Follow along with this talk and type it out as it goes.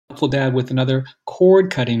Helpful Dad with another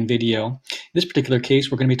cord cutting video. In this particular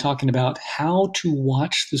case, we're going to be talking about how to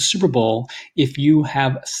watch the Super Bowl if you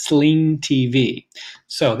have Sling TV.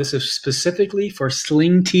 So this is specifically for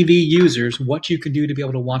Sling TV users, what you can do to be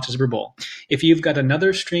able to watch the Super Bowl. If you've got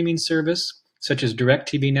another streaming service, such as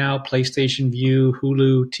DirecTV Now, PlayStation View,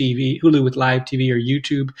 Hulu with Live TV, or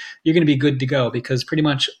YouTube, you're going to be good to go because pretty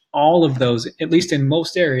much all of those, at least in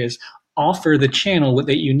most areas, offer the channel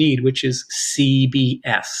that you need, which is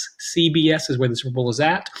CBS. CBS is where the Super Bowl is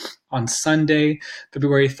at on Sunday,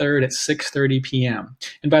 February 3rd at 6:30 p.m.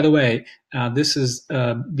 And by the way, this is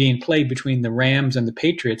being played between the Rams and the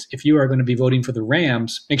Patriots. If you are going to be voting for the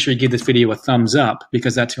Rams, make sure you give this video a thumbs up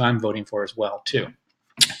because that's who I'm voting for as well, too.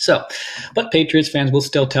 So, but Patriots fans will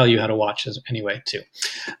still tell you how to watch this anyway, too.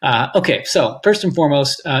 Okay, so first and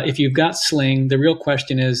foremost, if you've got Sling, the real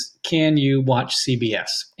question is, can you watch CBS?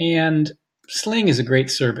 And Sling is a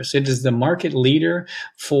great service. It is the market leader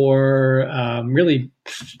for really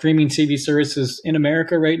streaming TV services in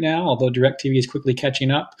America right now, although DirecTV is quickly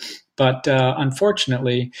catching up. But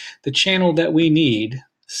unfortunately, the channel that we need,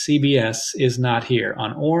 CBS, is not here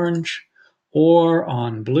on Orange, or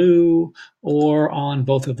on Blue, or on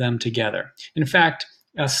both of them together. In fact,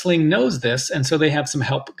 Sling knows this, and so they have some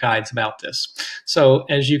help guides about this. So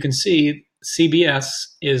as you can see, CBS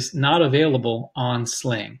is not available on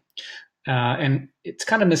Sling. And it's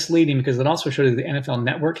kind of misleading because it also shows you the NFL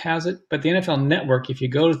Network has it, but the NFL Network, if you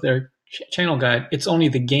go to their channel guide, it's only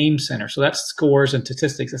the game center. So that's scores and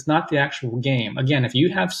statistics. It's not the actual game. Again, if you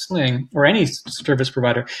have Sling or any service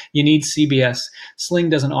provider, you need CBS. Sling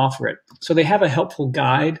doesn't offer it. So they have a helpful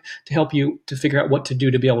guide to help you to figure out what to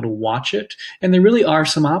do to be able to watch it. And there really are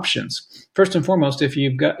some options. First and foremost, if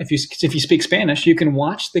you speak Spanish, you can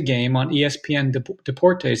watch the game on ESPN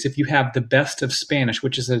Deportes if you have the Best of Spanish,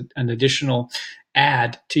 which is an additional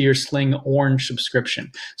add to your Sling Orange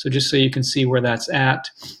subscription. So just so you can see where that's at.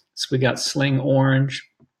 So we got Sling Orange.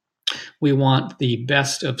 We want the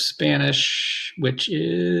Best of Spanish, which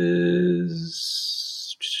is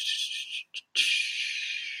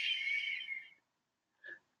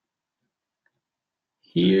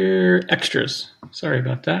here, extras. Sorry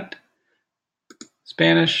about that.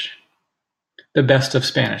 Spanish, the Best of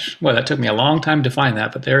Spanish. Well, that took me a long time to find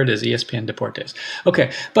that, but there it is, ESPN Deportes. Okay,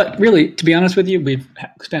 but really, to be honest with you, we've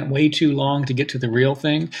spent way too long to get to the real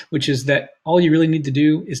thing, which is that all you really need to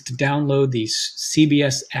do is to download the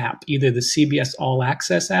CBS app, either the CBS All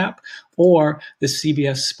Access app or the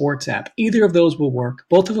CBS Sports app. Either of those will work.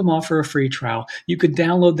 Both of them offer a free trial. You could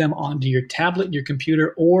download them onto your tablet, your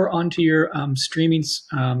computer, or onto your streaming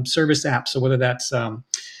service app. So whether that's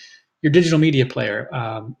your digital media player,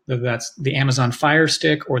 whether that's the Amazon Fire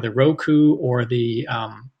Stick or the Roku or the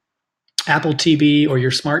Apple TV or your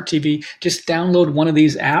smart TV, just download one of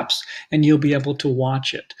these apps and you'll be able to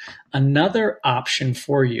watch it. Another option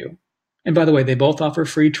for you, and by the way, they both offer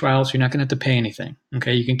free trials, so you're not going to have to pay anything.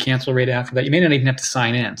 Okay, you can cancel right after that. You may not even have to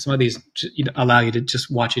sign in. Some of these allow you to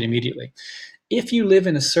just watch it immediately. If you live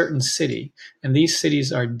in a certain city, and these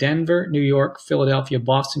cities are Denver, New York, Philadelphia,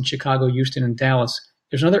 Boston, Chicago, Houston, and Dallas,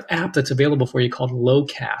 there's another app that's available for you called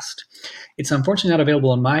Locast. It's unfortunately not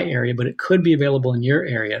available in my area, but it could be available in your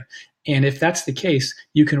area. And if that's the case,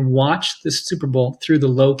 you can watch the Super Bowl through the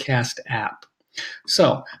Locast app.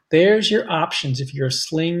 So there's your options if you're a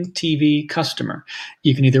Sling TV customer.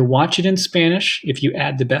 You can either watch it in Spanish if you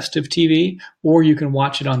add the Best of TV, or you can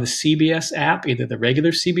watch it on the CBS app, either the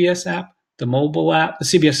regular CBS app, the mobile app, the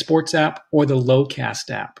CBS Sports app, or the Locast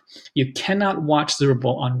app. You cannot watch the Super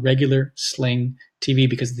Bowl on regular Sling TV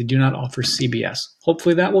because they do not offer CBS.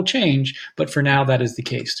 Hopefully that will change, but for now that is the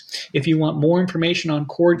case. If you want more information on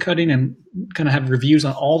cord cutting and kind of have reviews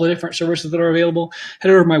on all the different services that are available,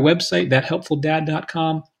 head over to my website,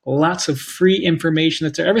 thathelpfuldad.com. Lots of free information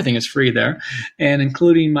that's there. Everything is free there, and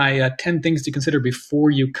including my 10 things to consider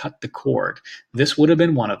before you cut the cord. This would have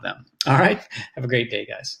been one of them. All right. Have a great day,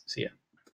 guys. See ya.